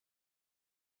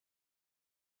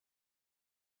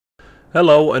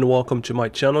Hello and welcome to my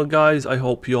channel, guys. I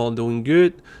hope you all doing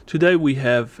good. Today we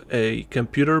have a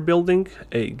computer building,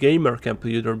 a gamer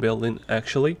computer building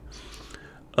actually.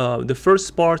 The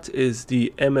first part is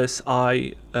the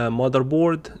MSI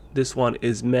motherboard. This one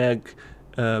is MAG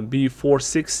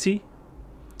B460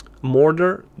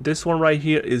 mortar. This one right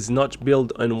here is not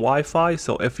built on Wi-Fi,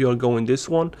 so if you're going this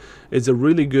one, it's a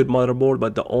really good motherboard,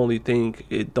 but the only thing,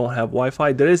 it don't have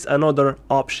Wi-Fi. There is another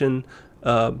option,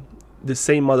 the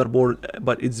same motherboard,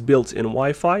 but it's built in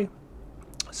Wi-Fi,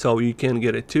 so you can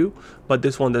get it too, but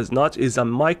this one does not. Is a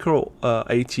micro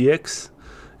ATX,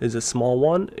 is a small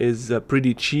one, is a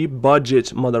pretty cheap budget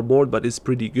motherboard, but it's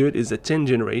pretty good. Is a 10th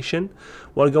generation.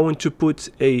 We're going to put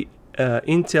a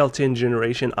Intel 10th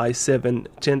generation i7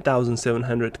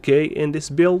 10700K in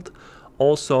this build.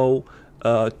 Also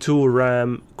 2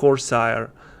 RAM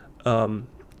Corsair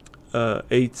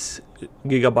 8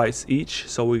 gigabytes each,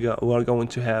 so we're going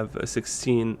to have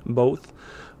 16 both.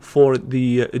 For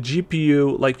the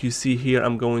GPU, like you see here,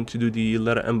 I'm going to do the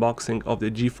little unboxing of the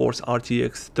GeForce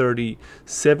RTX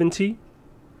 3070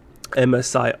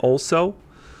 MSI also.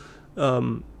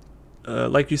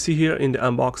 Like you see here in the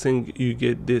unboxing, you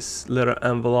get this little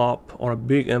envelope, or a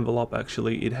big envelope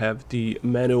actually. It have the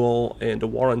manual and the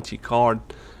warranty card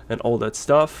and all that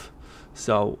stuff,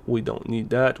 so we don't need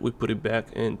that. We put it back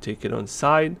and take it on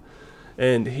side.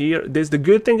 And here, there's the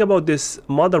good thing about this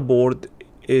motherboard,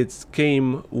 it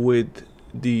came with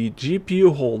the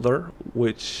GPU holder,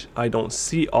 which I don't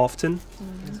see often.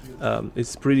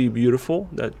 It's pretty beautiful,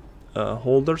 that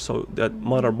holder, so that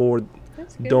motherboard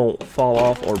don't fall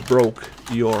off or broke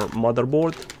your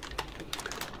motherboard.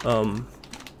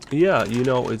 Yeah, you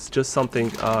know, it's just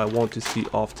something I want to see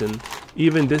often.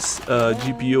 Even this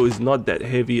GPU is not that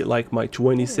heavy like my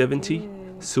 2070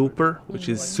 Super, which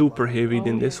is super heavy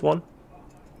than this one.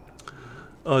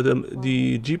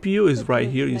 The GPU is right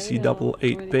here. You see double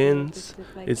 8 pins.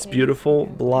 It's beautiful,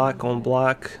 black on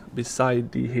black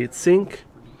beside the heatsink,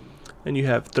 and you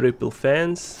have triple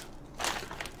fans.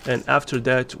 And after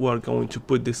that, we're going to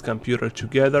put this computer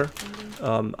together.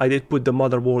 I did put the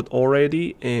motherboard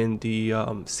already, and the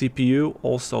CPU,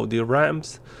 also the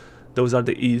RAMs. Those are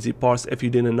the easy parts. If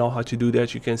you didn't know how to do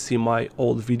that, you can see my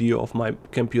old video of my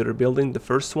computer building, the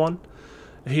first one.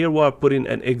 Here we're putting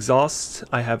an exhaust.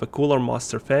 I have a cooler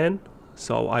master fan,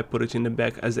 so I put it in the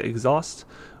back as an exhaust.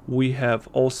 We have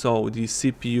also the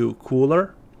CPU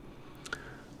cooler,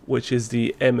 which is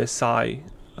the MSI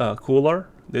cooler.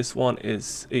 This one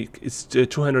is it's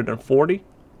 240.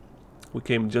 We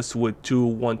came just with two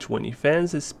 120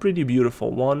 fans. It's pretty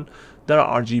beautiful one. There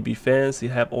are RGB fans. You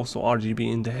have also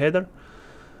RGB in the header,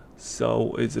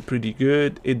 so it's a pretty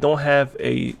good. It don't have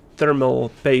a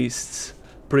thermal paste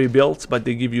pre-built, but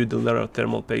they give you the little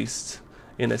thermal paste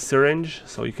in a syringe,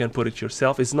 so you can put it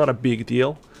yourself. It's not a big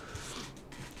deal.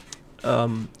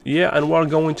 Yeah, and we're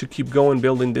going to keep going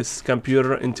building this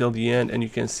computer until the end, and you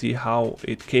can see how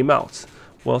it came out.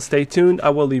 Well, stay tuned. I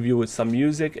will leave you with some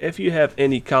music. If you have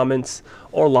any comments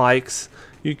or likes,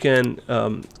 you can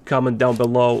comment down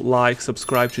below, like,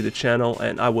 subscribe to the channel,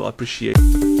 and I will appreciate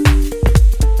it.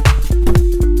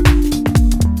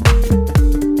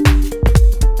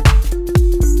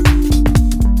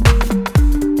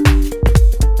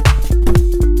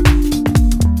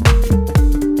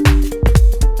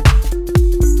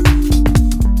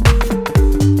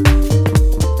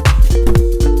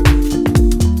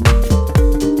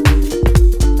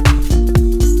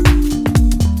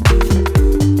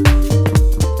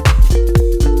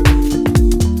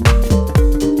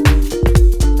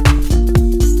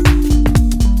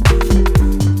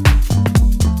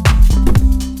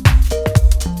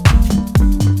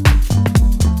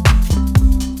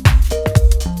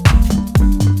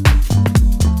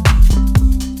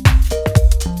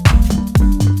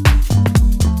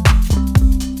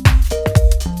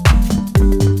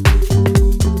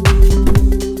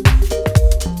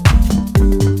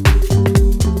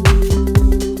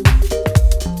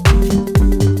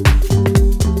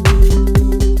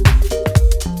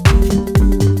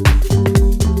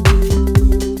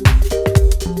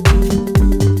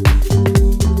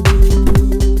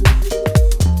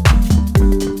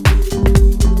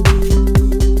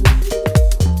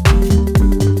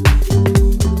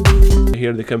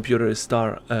 Here the computer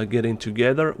start getting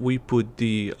together. We put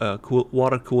the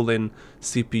water cooling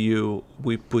CPU,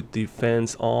 we put the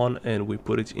fans on, and we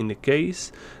put it in the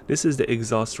case. This is the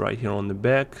exhaust right here on the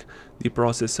back. The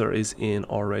processor is in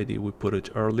already. We put it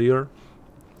earlier.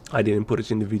 I didn't put it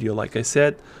in the video like I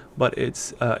said, but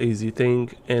it's an easy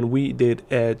thing. And we did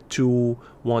add two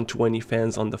 120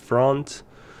 fans on the front,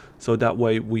 so that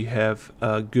way we have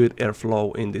good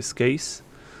airflow in this case.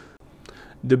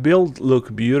 The build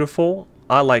look beautiful.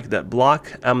 I like that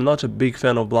block. I'm not a big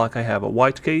fan of block. I have a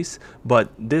white case, but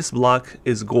this block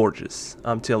is gorgeous,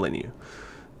 I'm telling you.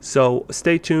 So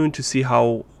stay tuned to see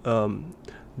how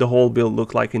the whole build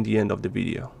look like in the end of the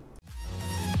video.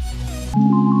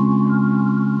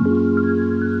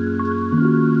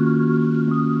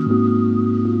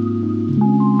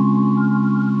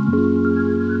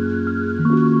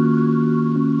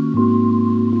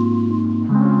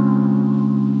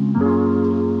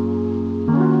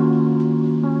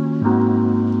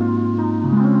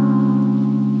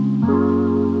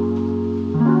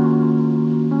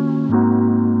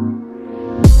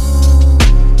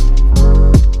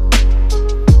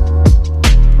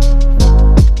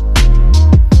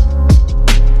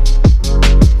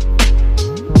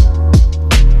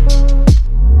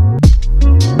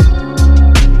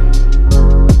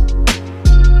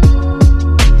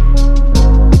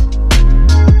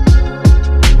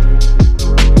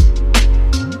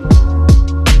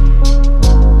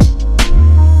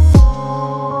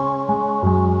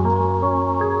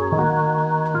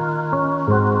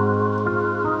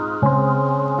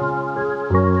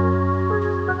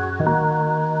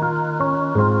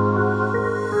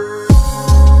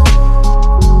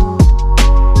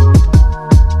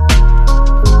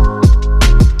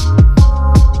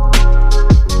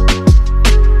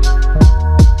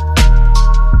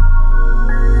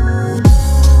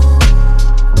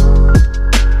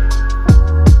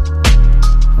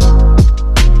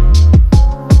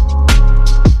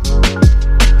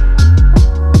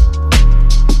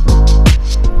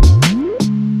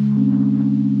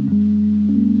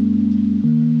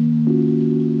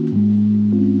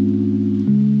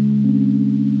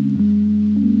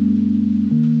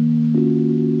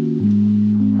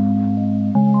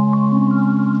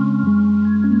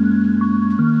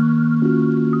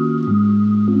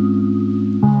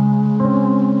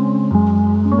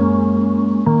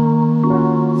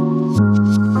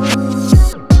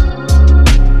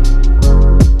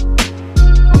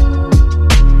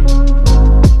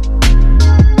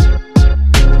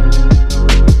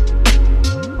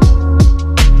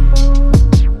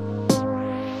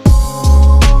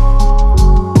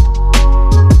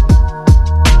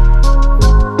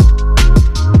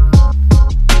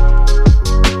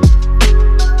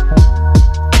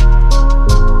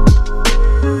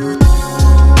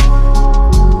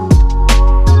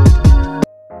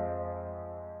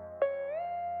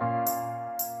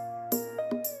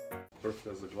 Perfect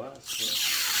as a glass.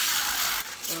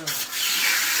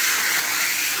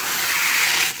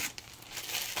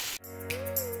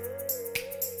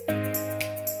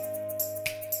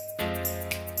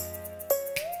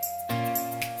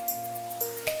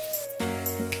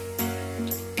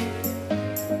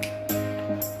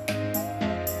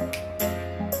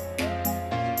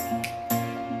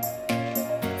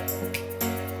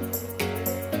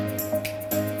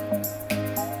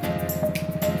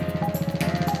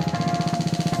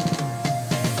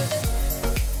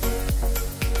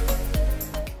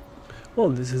 Well,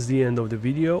 this is the end of the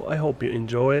video. I hope you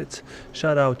enjoy it.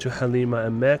 Shout out to Halima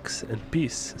and Max, and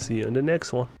peace. See you in the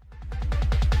next one.